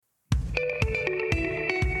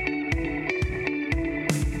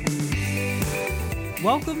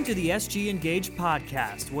Welcome to the SG Engage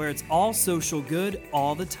podcast, where it's all social good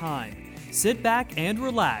all the time. Sit back and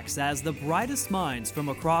relax as the brightest minds from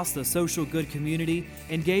across the social good community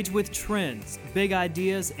engage with trends, big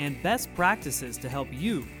ideas, and best practices to help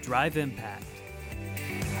you drive impact.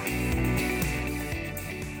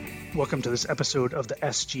 Welcome to this episode of the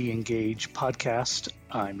SG Engage podcast.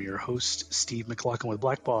 I'm your host, Steve McLaughlin with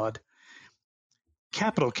Blackbaud.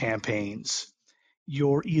 Capital campaigns.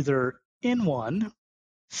 You're either in one,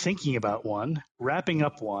 thinking about one, wrapping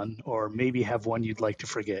up one, or maybe have one you'd like to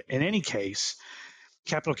forget. In any case,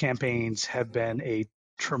 capital campaigns have been a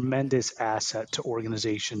tremendous asset to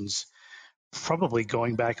organizations, probably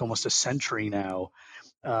going back almost a century now.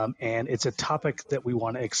 And it's a topic that we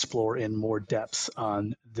want to explore in more depth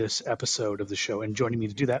on this episode of the show. And joining me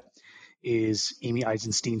to do that is Amy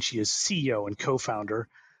Eisenstein. She is CEO and co-founder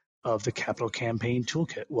of the Capital Campaign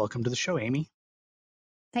Toolkit. Welcome to the show, Amy.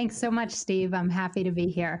 Thanks so much, Steve. I'm happy to be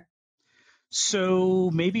here. So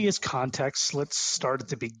maybe as context, let's start at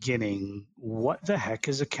the beginning. What the heck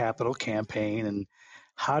is a capital campaign, and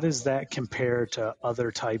how does that compare to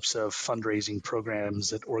other types of fundraising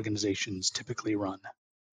programs that organizations typically run?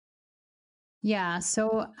 Yeah,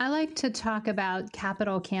 so I like to talk about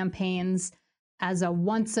capital campaigns as a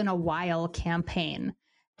once in a while campaign.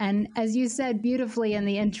 And as you said beautifully in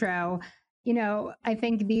the intro, I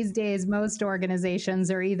think these days most organizations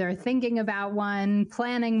are either thinking about one,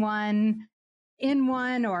 planning one, in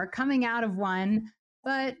one, or coming out of one.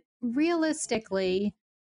 But realistically,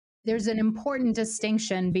 there's an important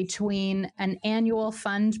distinction between an annual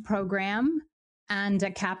fund program and a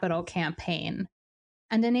capital campaign.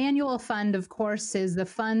 And an annual fund, of course, is the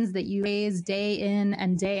funds that you raise day in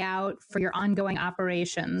and day out for your ongoing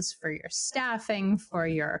operations, for your staffing, for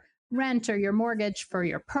your rent or your mortgage, for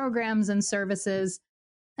your programs and services.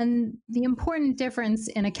 And the important difference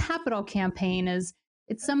in a capital campaign is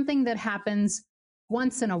it's something that happens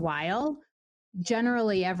once in a while,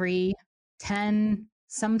 generally every 10,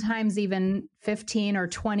 sometimes even 15 or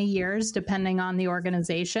 20 years, depending on the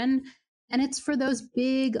organization. And it's for those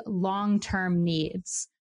big long-term needs.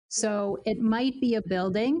 So it might be a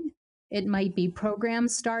building, it might be program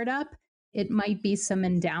startup, it might be some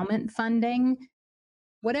endowment funding.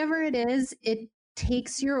 Whatever it is, it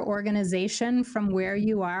takes your organization from where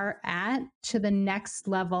you are at to the next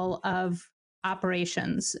level of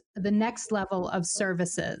operations, the next level of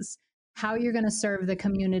services, how you're going to serve the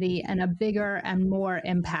community in a bigger and more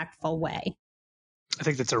impactful way. I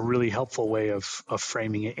think that's a really helpful way of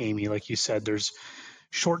framing it, Amy. Like you said, there's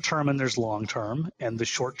short term and there's long term. And the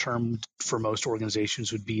short term for most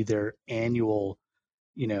organizations would be their annual,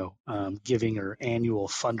 giving or annual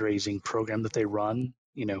fundraising program that they run,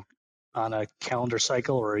 on a calendar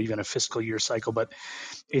cycle or even a fiscal year cycle. But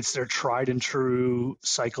it's their tried and true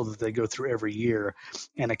cycle that they go through every year.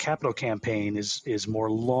 And a capital campaign is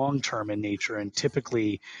more long term in nature, and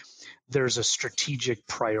typically there's a strategic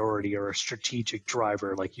priority or a strategic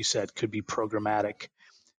driver, like you said, could be programmatic,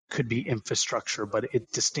 could be infrastructure, but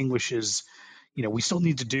it distinguishes, we still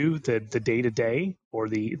need to do the day-to-day or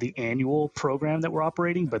the annual program that we're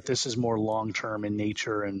operating, but this is more long-term in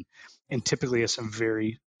nature and typically has some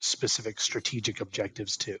very specific strategic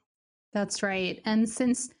objectives too. That's right. And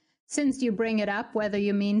since you bring it up, whether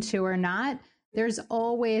you mean to or not, there's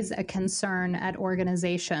always a concern at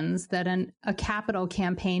organizations that a capital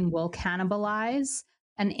campaign will cannibalize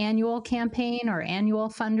an annual campaign or annual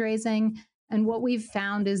fundraising. And what we've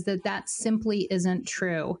found is that simply isn't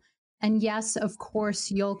true. And yes, of course,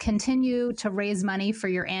 you'll continue to raise money for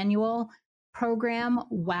your annual program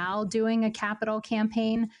while doing a capital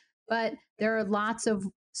campaign, but there are lots of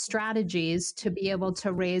strategies to be able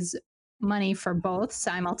to raise money for both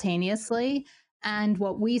simultaneously. And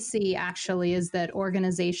what we see actually is that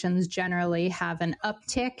organizations generally have an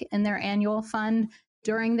uptick in their annual fund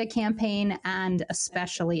during the campaign and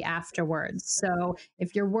especially afterwards. So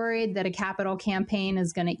if you're worried that a capital campaign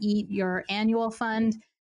is going to eat your annual fund,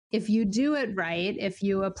 if you do it right, if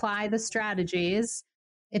you apply the strategies,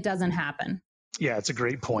 it doesn't happen. Yeah, it's a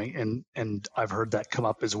great point. And I've heard that come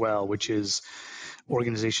up as well, which is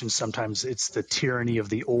organizations, sometimes it's the tyranny of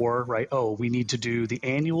the or, right? Oh, we need to do the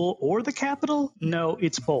annual or the capital? No,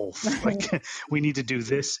 it's both. Like we need to do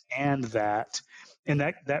this and that. And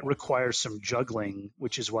that requires some juggling,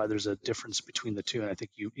 which is why there's a difference between the two. And I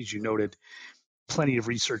think as you noted, plenty of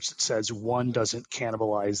research that says one doesn't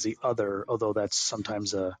cannibalize the other, although that's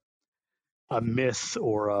sometimes a myth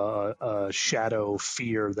or a shadow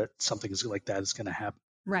fear that something like that is going to happen.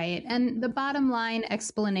 Right. And the bottom line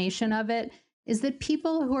explanation of it is that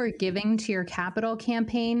people who are giving to your capital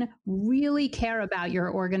campaign really care about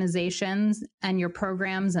your organizations and your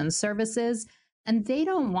programs and services. and they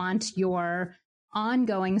don't want your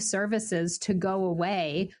ongoing services to go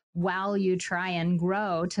away while you try and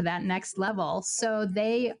grow to that next level. So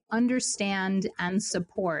they understand and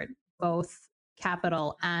support both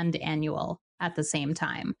capital and annual at the same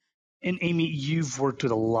time. And Amy, you've worked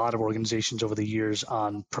with a lot of organizations over the years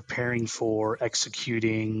on preparing for,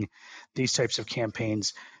 executing these types of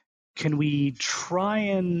campaigns. Can we try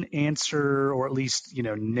and answer, or at least,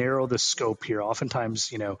 narrow the scope here?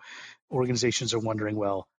 Oftentimes, organizations are wondering,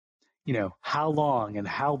 well, how long and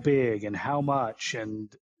how big and how much,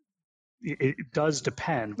 and it does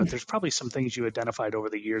depend, but there's probably some things you identified over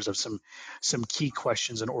the years of some key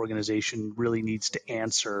questions an organization really needs to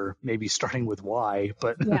answer, maybe starting with why,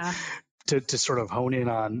 but yeah. to sort of hone in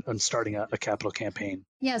on starting a capital campaign.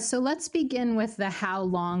 Yeah, so let's begin with the how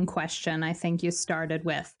long question I think you started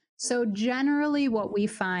with. So generally what we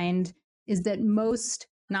find is that most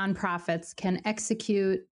nonprofits can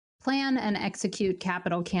plan and execute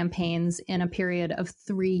capital campaigns in a period of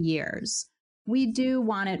 3 years. We do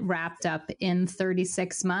want it wrapped up in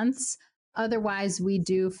 36 months. Otherwise, we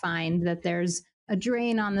do find that there's a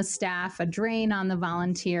drain on the staff, a drain on the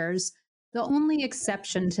volunteers. The only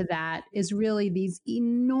exception to that is really these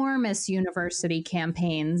enormous university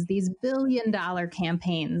campaigns, these billion-dollar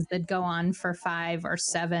campaigns that go on for 5 or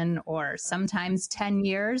 7 or sometimes 10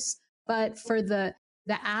 years. But for the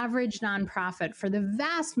average nonprofit, for the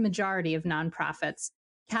vast majority of nonprofits,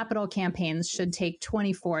 capital campaigns should take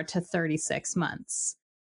 24 to 36 months.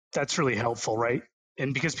 That's really helpful, right?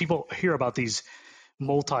 And because people hear about these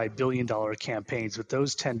multi-billion-dollar campaigns, but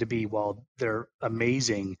those tend to be, while they're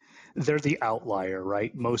amazing, they're the outlier,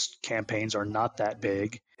 right? Most campaigns are not that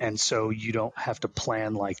big, and so you don't have to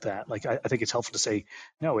plan like that. Like I think it's helpful to say,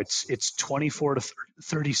 no, it's 24 to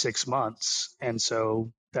 36 months, and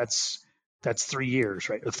so that's 3 years,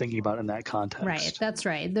 right, of thinking about it in that context. Right, that's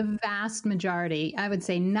right. The vast majority, I would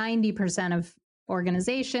say 90% of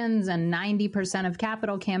organizations and 90% of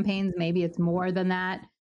capital campaigns, maybe it's more than that,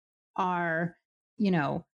 are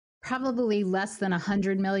probably less than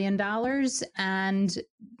 $100 million and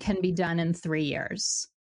can be done in 3 years.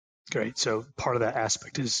 Great. So part of that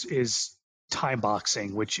aspect is time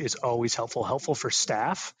boxing, which is always helpful for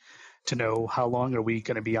staff to know how long are we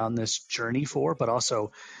going to be on this journey for, but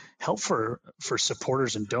also help for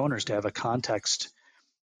supporters and donors to have a context,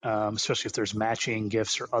 especially if there's matching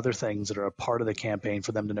gifts or other things that are a part of the campaign,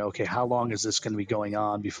 for them to know, okay, how long is this going to be going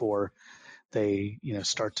on before they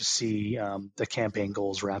start to see the campaign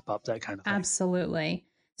goals wrap up, that kind of thing. Absolutely.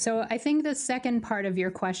 So I think the second part of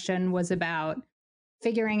your question was about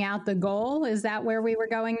figuring out the goal. Is that where we were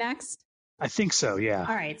going next? I think so, yeah.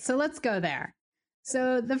 All right, so let's go there.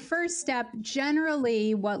 So the first step,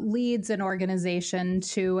 generally what leads an organization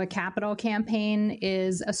to a capital campaign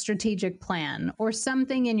is a strategic plan, or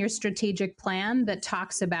something in your strategic plan that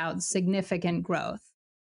talks about significant growth.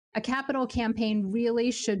 A capital campaign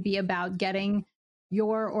really should be about getting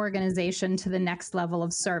your organization to the next level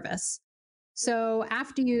of service. So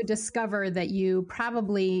after you discover that you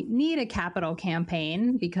probably need a capital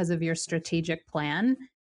campaign because of your strategic plan,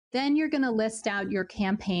 then you're going to list out your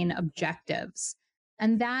campaign objectives.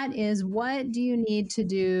 And that is, what do you need to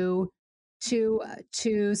do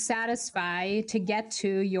to satisfy, to get to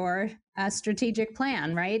your strategic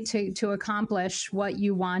plan, right? To accomplish what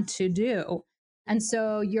you want to do. And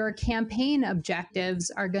so your campaign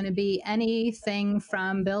objectives are going to be anything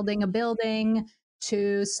from building a building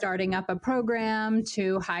to starting up a program,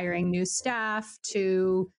 to hiring new staff,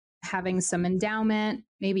 to having some endowment,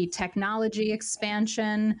 maybe technology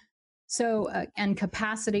expansion, and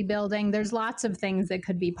capacity building. There's lots of things that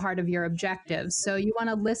could be part of your objectives. So you want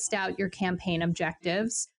to list out your campaign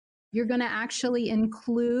objectives. You're going to actually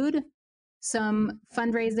include some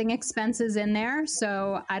fundraising expenses in there.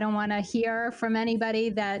 So I don't want to hear from anybody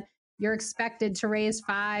that you're expected to raise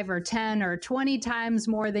 5 or 10 or 20 times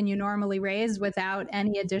more than you normally raise without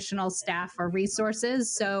any additional staff or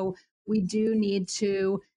resources. So we do need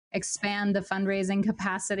to expand the fundraising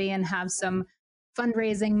capacity and have some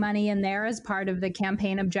fundraising money in there as part of the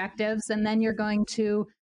campaign objectives. And then you're going to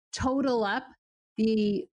total up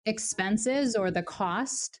the expenses or the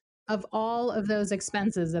cost of all of those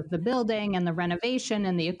expenses of the building and the renovation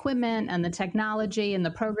and the equipment and the technology and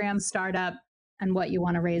the program startup and what you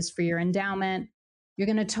want to raise for your endowment. You're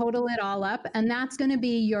going to total it all up, and that's going to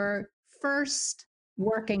be your first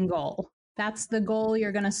working goal. That's the goal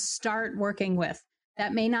you're going to start working with.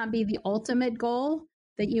 That may not be the ultimate goal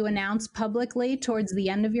that you announce publicly towards the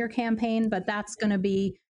end of your campaign, but that's going to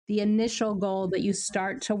be the initial goal that you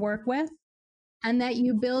start to work with and that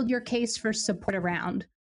you build your case for support around.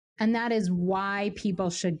 And that is why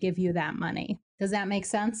people should give you that money. Does that make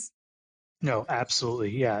sense? No,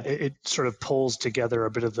 absolutely. Yeah. It sort of pulls together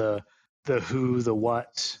a bit of the who, the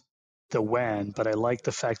what, the when, but I like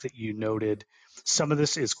the fact that you noted some of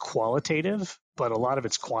this is qualitative, but a lot of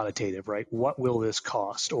it's quantitative, right? What will this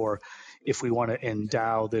cost? Or if we want to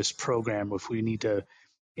endow this program, if we need to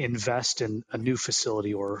invest in a new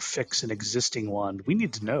facility or fix an existing one, we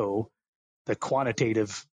need to know the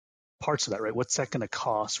quantitative parts of that, right? What's that going to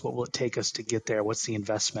cost? What will it take us to get there? What's the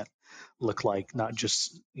investment look like? Not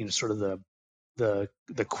just, sort of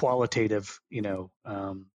the qualitative,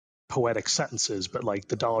 poetic sentences, but like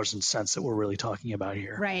the dollars and cents that we're really talking about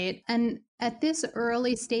here. Right. And at this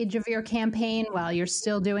early stage of your campaign, while you're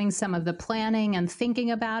still doing some of the planning and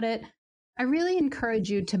thinking about it, I really encourage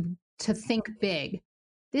you to think big.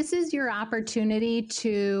 This is your opportunity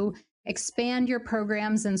to expand your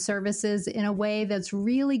programs and services in a way that's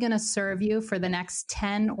really going to serve you for the next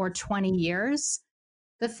 10 or 20 years.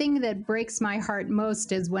 The thing that breaks my heart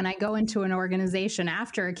most is when I go into an organization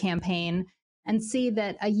after a campaign and see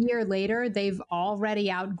that a year later, they've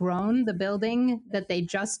already outgrown the building that they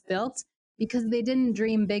just built because they didn't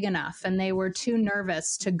dream big enough and they were too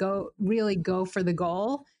nervous to really go for the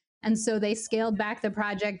goal. And so they scaled back the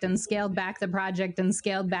project and scaled back the project and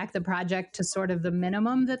scaled back the project to sort of the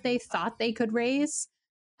minimum that they thought they could raise.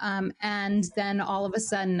 And then all of a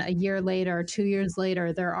sudden, a year later, 2 years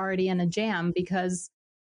later, they're already in a jam because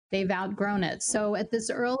they've outgrown it. So at this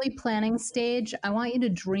early planning stage, I want you to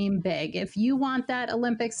dream big. If you want that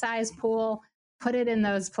Olympic size pool, put it in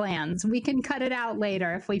those plans. We can cut it out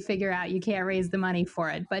later if we figure out you can't raise the money for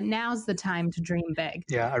it. But now's the time to dream big.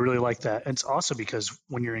 Yeah, I really like that. And it's also because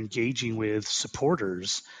when you're engaging with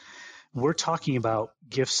supporters, we're talking about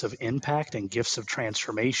gifts of impact and gifts of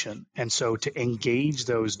transformation. And so to engage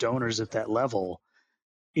those donors at that level,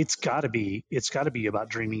 it's got to be about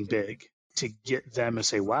dreaming big to get them to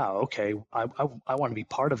say, wow, okay, I want to be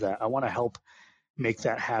part of that. I want to help make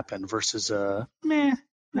that happen versus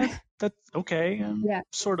that's okay. I'm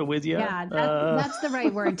sort of with you. Yeah, that's the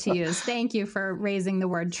right word to use. Thank you for raising the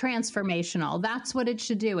word transformational. That's what it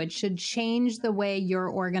should do. It should change the way your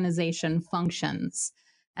organization functions.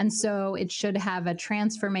 And so it should have a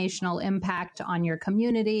transformational impact on your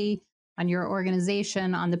community, on your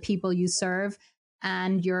organization, on the people you serve.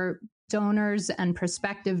 And your donors and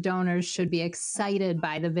prospective donors should be excited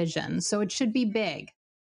by the vision. So it should be big.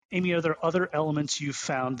 Amy, are there other elements you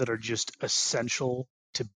found that are just essential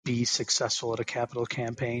to be successful at a capital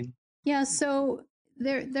campaign? Yeah, so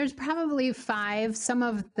there's probably 5. Some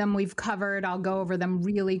of them we've covered. I'll go over them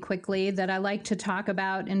really quickly that I like to talk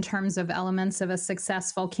about in terms of elements of a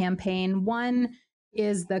successful campaign. One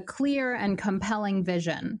is the clear and compelling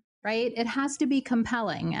vision, right? It has to be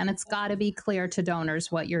compelling and it's got to be clear to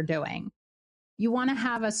donors what you're doing. You want to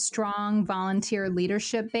have a strong volunteer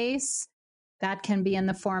leadership base. That can be in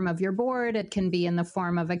the form of your board. It can be in the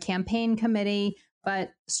form of a campaign committee,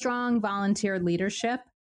 but strong volunteer leadership.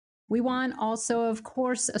 We want also, of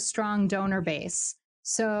course, a strong donor base.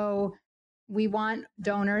 So we want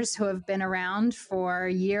donors who have been around for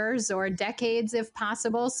years or decades, if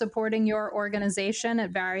possible, supporting your organization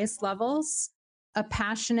at various levels. A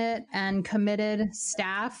passionate and committed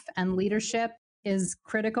staff and leadership is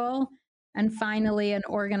critical. And finally, an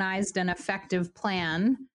organized and effective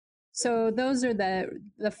plan. So those are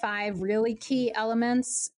the 5 really key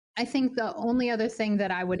elements. I think the only other thing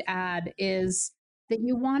that I would add is that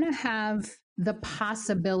you want to have the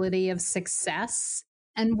possibility of success.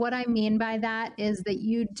 And what I mean by that is that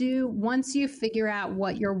once you figure out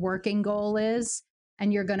what your working goal is,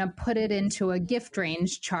 and you're going to put it into a gift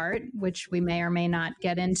range chart, which we may or may not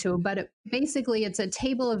get into, but basically it's a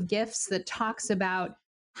table of gifts that talks about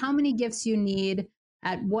how many gifts you need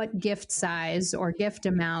at what gift size or gift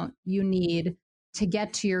amount you need to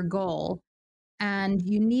get to your goal. And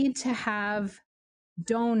you need to have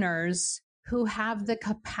donors who have the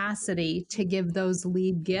capacity to give those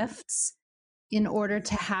lead gifts in order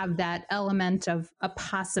to have that element of a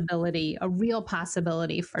possibility, a real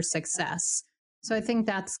possibility for success. So I think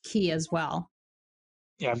that's key as well.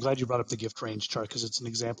 Yeah, I'm glad you brought up the gift range chart because it's an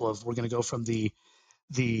example of we're going to go from the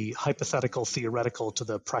hypothetical, theoretical to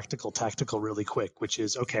the practical, tactical really quick, which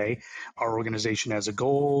is, okay, our organization has a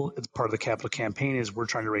goal. Part of the capital campaign is we're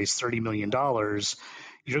trying to raise $30 million.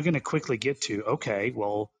 You're going to quickly get to, okay,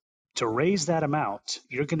 well, to raise that amount,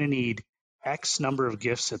 you're going to need X number of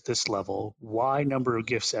gifts at this level, Y number of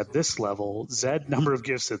gifts at this level, Z number of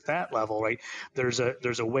gifts at that level, right? There's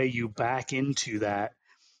a way you back into that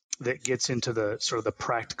gets into the sort of the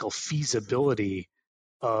practical feasibility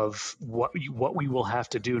of what we will have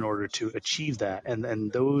to do in order to achieve that.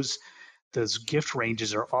 And those gift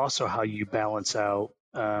ranges are also how you balance out,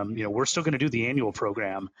 we're still going to do the annual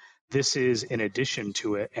program, This is in addition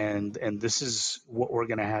to it, and this is what we're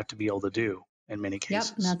going to have to be able to do in many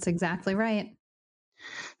cases. Yep, that's exactly right.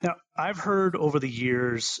 Now, I've heard over the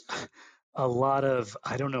years a lot of,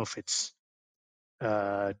 I don't know if it's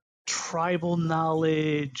tribal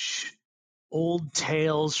knowledge, old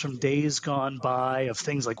tales from days gone by of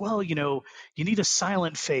things like, well, you need a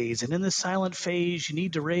silent phase. And in the silent phase, you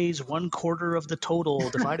need to raise 1/4 of the total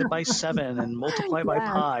divided by 7 and multiply by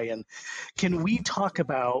pi. And can we talk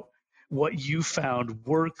about what you found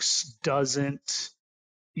works, doesn't,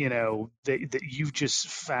 that you've just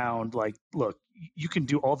found, like, look, you can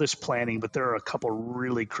do all this planning, but there are a couple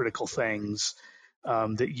really critical things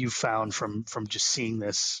that you found from just seeing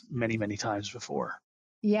this many, many times before?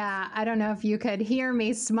 Yeah, I don't know if you could hear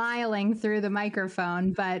me smiling through the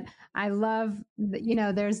microphone, but I love,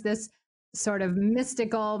 there's this sort of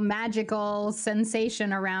mystical, magical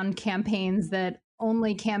sensation around campaigns that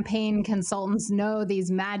only campaign consultants know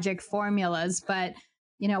these magic formulas, but,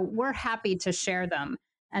 we're happy to share them.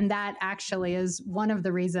 And that actually is one of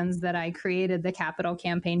the reasons that I created the Capital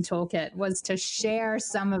Campaign Toolkit, was to share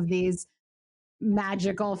some of these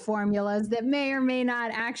magical formulas that may or may not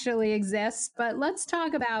actually exist. But let's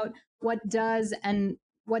talk about what does and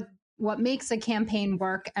what makes a campaign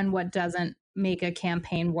work and what doesn't make a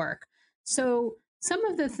campaign work. So some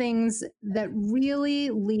of the things that really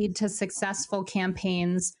lead to successful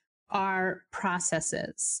campaigns are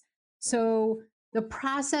processes. So the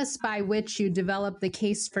process by which you develop the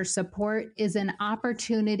case for support is an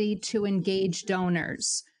opportunity to engage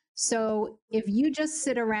donors. So if you just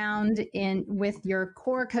sit around with your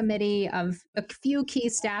core committee of a few key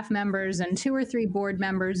staff members and 2 or 3 board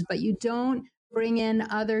members, but you don't bring in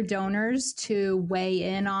other donors to weigh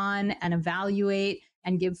in on and evaluate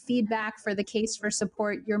and give feedback for the case for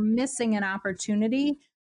support, you're missing an opportunity.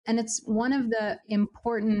 And it's one of the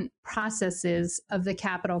important processes of the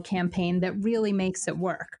Capital Campaign that really makes it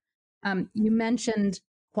work. You mentioned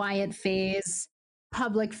quiet phase,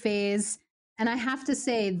 public phase. And I have to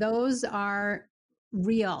say, those are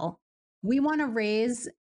real. We want to raise,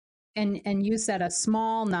 and you said a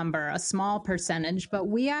small number, a small percentage, but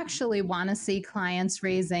we actually want to see clients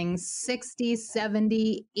raising 60,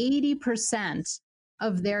 70, 80%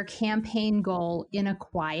 of their campaign goal in a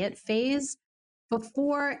quiet phase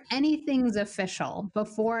before anything's official,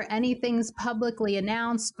 before anything's publicly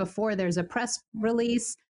announced, before there's a press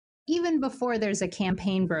release, even before there's a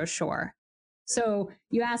campaign brochure. So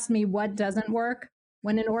you asked me what doesn't work.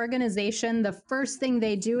 When an organization, the first thing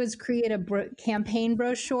they do is create a campaign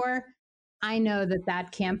brochure, I know that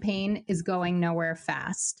that campaign is going nowhere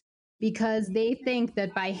fast, because they think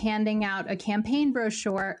that by handing out a campaign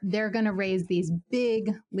brochure, they're going to raise these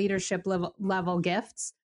big leadership level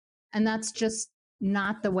gifts. And that's just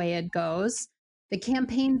not the way it goes. The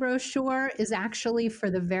campaign brochure is actually for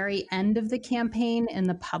the very end of the campaign in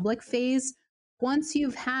the public phase. Once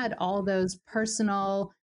you've had all those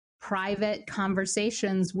personal, private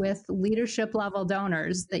conversations with leadership level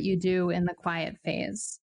donors that you do in the quiet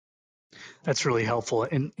phase. That's really helpful.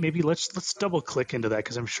 And maybe let's double click into that,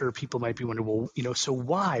 because I'm sure people might be wondering, well, so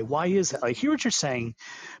why? Why is that? I hear what you're saying,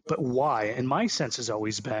 but why? And my sense has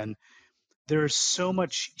always been there's so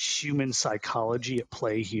much human psychology at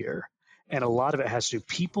play here. And a lot of it has to do,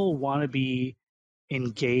 people want to be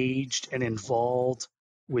engaged and involved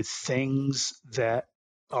with things that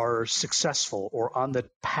are successful or on the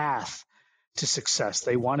path to success.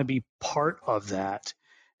 They want to be part of that.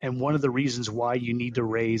 And one of the reasons why you need to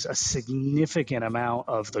raise a significant amount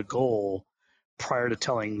of the goal prior to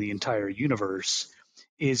telling the entire universe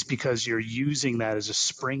is because you're using that as a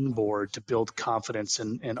springboard to build confidence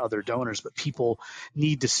in other donors. But people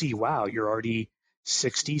need to see, wow, you're already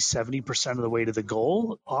 60, 70% of the way to the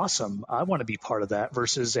goal. Awesome. I want to be part of that,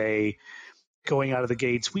 versus going out of the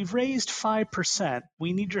gates. We've raised 5%.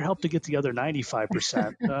 We need your help to get the other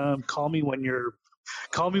 95%. Call me when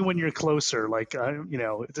you're closer. Like,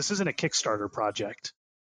 this isn't a Kickstarter project.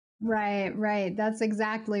 Right. That's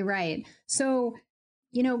exactly right. So,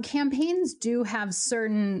 campaigns do have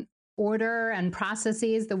certain order and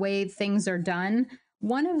processes, the way things are done.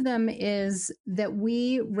 One of them is that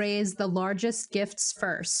we raise the largest gifts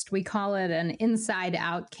first. We call it an inside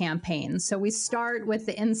out campaign. So we start with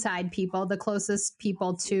the inside people, the closest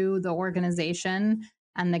people to the organization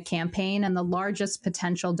and the campaign and the largest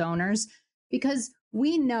potential donors, because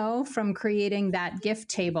we know from creating that gift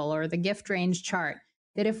table or the gift range chart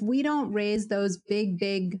that if we don't raise those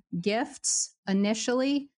big gifts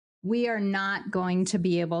initially, we are not going to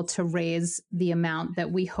be able to raise the amount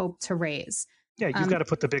that we hope to raise. Yeah, you've got to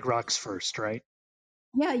put the big rocks first, right?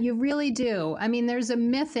 Yeah, you really do. I mean, there's a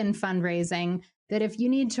myth in fundraising that if you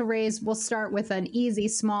need to raise, we'll start with an easy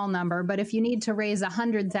small number, but if you need to raise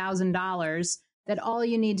 $100,000, that all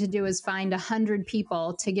you need to do is find 100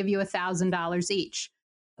 people to give you $1,000 each.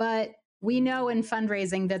 But we know in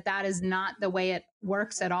fundraising that that is not the way it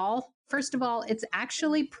works at all. First of all, it's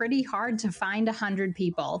actually pretty hard to find 100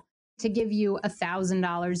 people to give you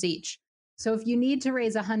 $1,000 each. So if you need to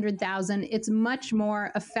raise 100,000, it's much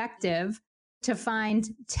more effective to find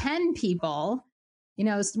 10 people,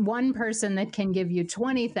 one person that can give you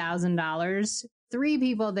 $20,000, 3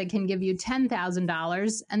 people that can give you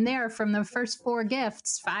 $10,000, and there from the first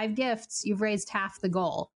 5 gifts, you've raised half the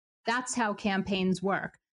goal. That's how campaigns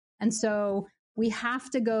work. And so we have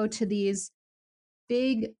to go to these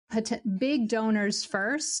big donors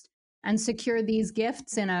first and secure these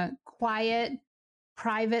gifts in a quiet,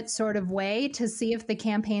 private sort of way to see if the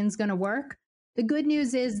campaign's going to work. The good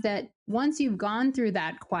news is that once you've gone through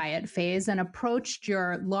that quiet phase and approached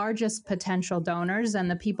your largest potential donors and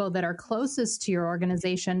the people that are closest to your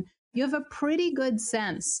organization, you have a pretty good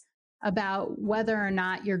sense about whether or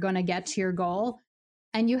not you're going to get to your goal.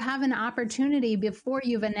 And you have an opportunity before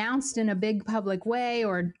you've announced in a big public way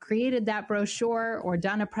or created that brochure or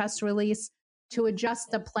done a press release to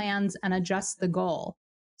adjust the plans and adjust the goal.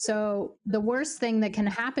 So the worst thing that can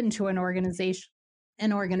happen to an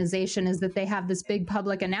organization is that they have this big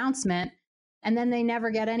public announcement and then they never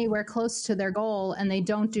get anywhere close to their goal and they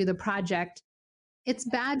don't do the project. It's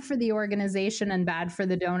bad for the organization and bad for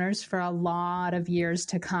the donors for a lot of years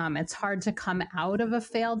to come. It's hard to come out of a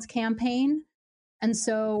failed campaign. And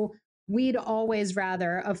so we'd always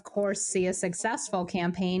rather, of course, see a successful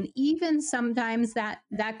campaign. Even sometimes that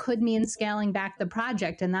could mean scaling back the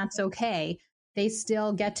project, and that's okay. They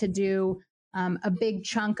still get to do a big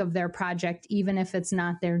chunk of their project, even if it's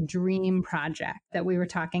not their dream project that we were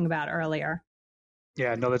talking about earlier.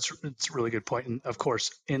 Yeah, no, that's a really good point. And of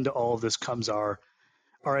course, into all of this comes our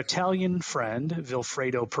Italian friend,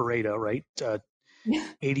 Vilfredo Pareto, right?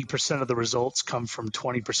 80% of the results come from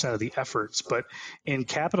 20% of the efforts. But in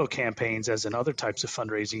capital campaigns, as in other types of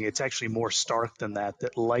fundraising, it's actually more stark than that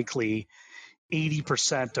likely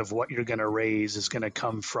 80% of what you're going to raise is going to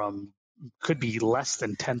come from, could be less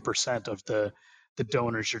than 10% of the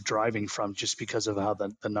donors you're driving from, just because of how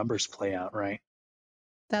the numbers play out, right?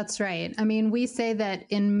 That's right. I mean, we say that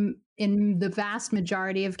in the vast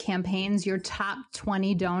majority of campaigns, your top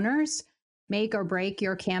 20 donors make or break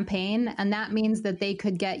your campaign. And that means that they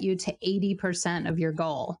could get you to 80% of your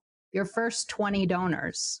goal, your first 20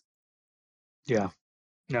 donors. Yeah,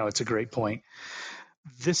 no, it's a great point.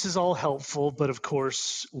 This is all helpful, but of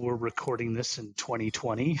course, we're recording this in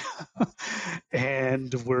 2020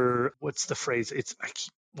 and what's the phrase? I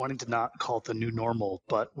keep wanting to not call it the new normal,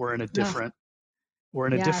 but we're in a different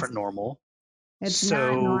normal. It's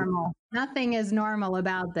not normal. Nothing is normal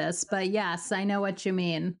about this, but yes, I know what you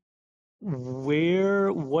mean.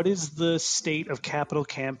 What is the state of capital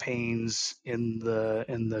campaigns in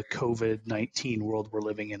the COVID-19 world we're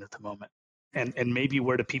living in at the moment? And maybe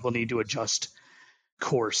where do people need to adjust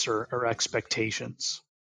course or expectations?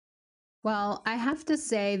 Well, I have to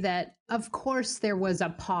say that, of course, there was a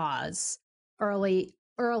pause early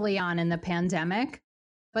on in the pandemic.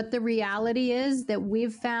 But the reality is that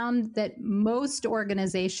we've found that most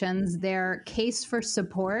organizations, their case for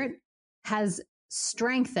support has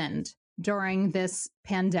strengthened during this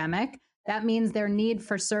pandemic. That means their need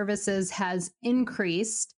for services has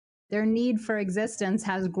increased. Their need for existence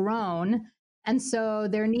has grown. And so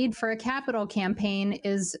their need for a capital campaign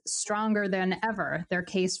is stronger than ever, their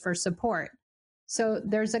case for support. So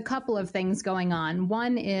there's a couple of things going on.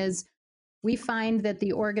 One is we find that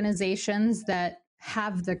the organizations that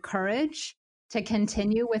have the courage to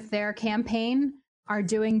continue with their campaign are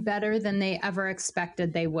doing better than they ever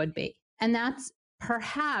expected they would be. And that's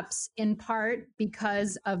perhaps in part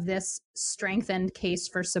because of this strengthened case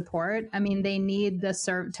for support. I mean, they need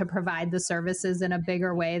to provide the services in a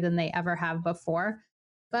bigger way than they ever have before.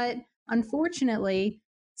 But unfortunately,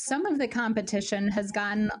 some of the competition has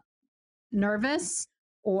gotten nervous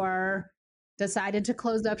or decided to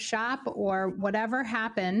close up shop or whatever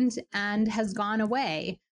happened and has gone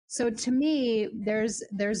away. So to me, there's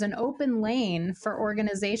an open lane for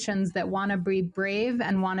organizations that want to be brave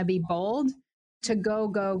and want to be bold to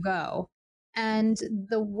go. And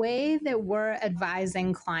the way that we're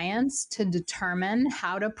advising clients to determine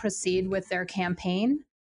how to proceed with their campaign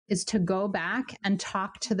is to go back and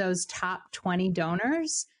talk to those top 20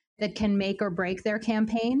 donors that can make or break their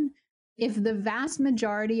campaign. If the vast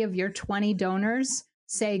majority of your 20 donors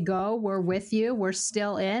say, go, we're with you, we're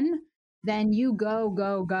still in, then you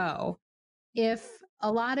go. If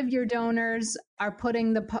a lot of your donors are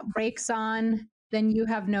putting the brakes on then you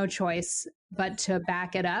have no choice but to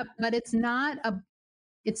back it up. But it's not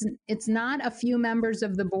a few members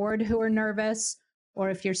of the board who are nervous, or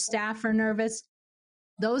if your staff are nervous.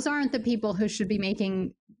 Those aren't the people who should be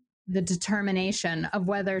making the determination of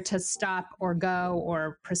whether to stop or go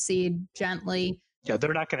or proceed gently. Yeah,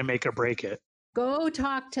 they're not going to make or break it. Go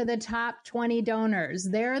talk to the top 20 donors.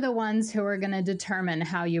 They're the ones who are going to determine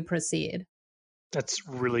how you proceed. That's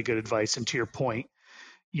really good advice. And to your point,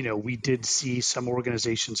 we did see some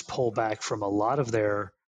organizations pull back from a lot of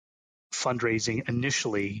their fundraising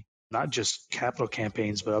initially, not just capital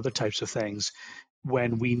campaigns, but other types of things,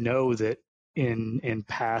 when we know that in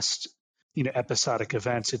past episodic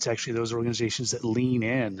events, it's actually those organizations that lean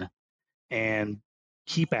in and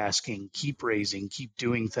keep asking, keep raising, keep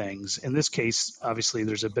doing things. In this case, obviously,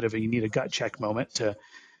 there's a bit of you need a gut check moment to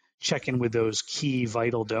check in with those key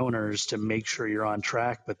vital donors to make sure you're on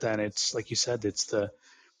track. But then it's like you said, it's the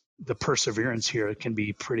perseverance here. It can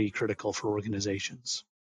be pretty critical for organizations.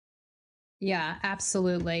 Yeah,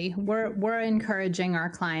 absolutely. We're encouraging our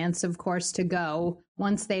clients, of course, to go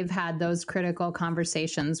once they've had those critical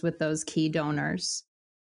conversations with those key donors.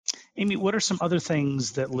 Amy, what are some other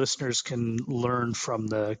things that listeners can learn from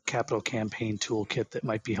the Capital Campaign Toolkit that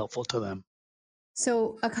might be helpful to them?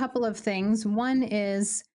 So a couple of things. One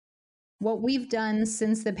is what we've done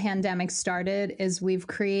since the pandemic started is we've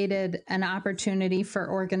created an opportunity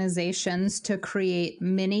for organizations to create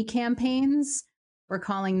mini campaigns. We're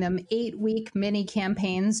calling them 8-week mini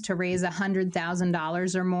campaigns to raise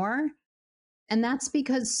 $100,000 or more. And that's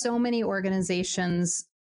because so many organizations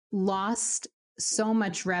lost so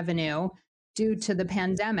much revenue due to the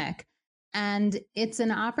pandemic. And it's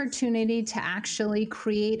an opportunity to actually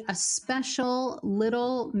create a special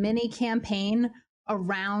little mini campaign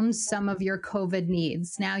around some of your COVID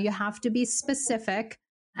needs. Now, you have to be specific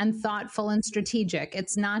and thoughtful and strategic.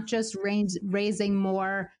 It's not just raising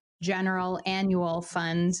more general annual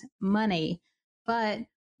fund money, but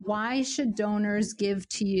why should donors give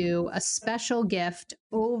to you a special gift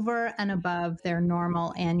over and above their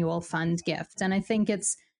normal annual fund gift? And I think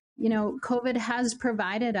it's, COVID has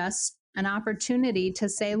provided us an opportunity to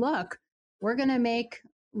say, look, we're going to make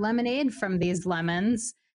lemonade from these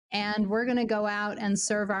lemons, and we're going to go out and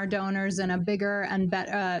serve our donors in a bigger and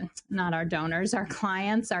better, not our donors, our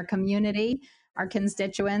clients, our community, our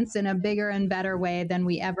constituents in a bigger and better way than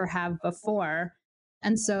we ever have before.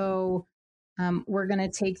 And so we're going to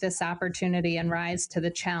take this opportunity and rise to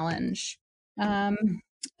the challenge. I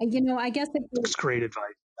guess that's great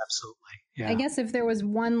advice. Absolutely. Yeah. I guess if there was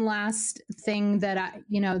one last thing that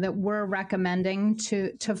that we're recommending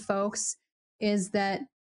to folks is that,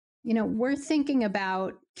 we're thinking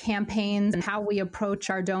about campaigns and how we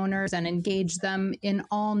approach our donors and engage them in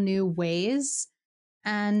all new ways.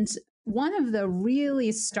 And one of the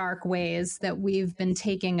really stark ways that we've been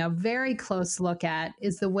taking a very close look at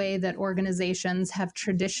is the way that organizations have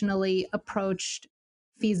traditionally approached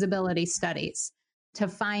feasibility studies to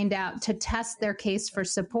test their case for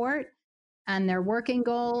support and their working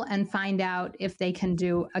goal and find out if they can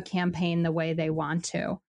do a campaign the way they want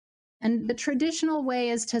to. And the traditional way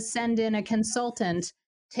is to send in a consultant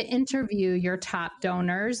to interview your top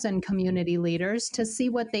donors and community leaders to see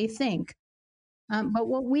what they think. But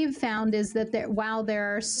what we've found is that while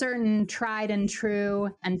there are certain tried and true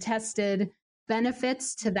and tested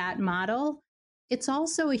benefits to that model, it's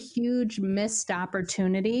also a huge missed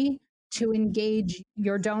opportunity to engage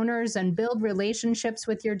your donors and build relationships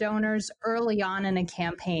with your donors early on in a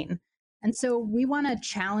campaign. And so we want to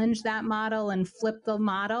challenge that model and flip the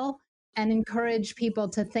model and encourage people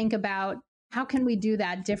to think about how can we do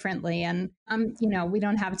that differently. And, we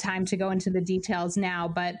don't have time to go into the details now,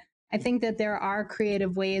 but I think that there are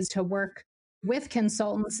creative ways to work with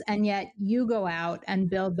consultants, and yet you go out and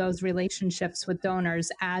build those relationships with donors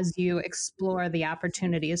as you explore the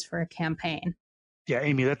opportunities for a campaign. Yeah,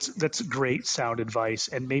 Amy, that's great sound advice.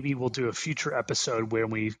 And maybe we'll do a future episode where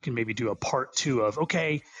we can maybe do a part 2 of,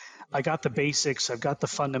 okay, I got the basics, I've got the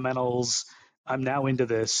fundamentals, I'm now into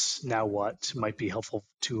this, now what? Might be helpful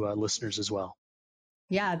to listeners as well.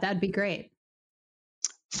 Yeah, that'd be great.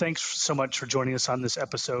 Thanks so much for joining us on this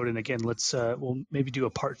episode. And again, we'll maybe do a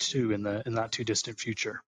part 2 in the not too distant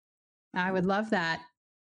future. I would love that.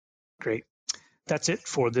 Great. That's it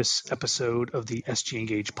for this episode of the SG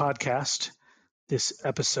Engage podcast. This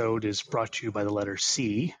episode is brought to you by the letter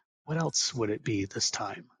C. What else would it be this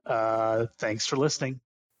time? Thanks for listening.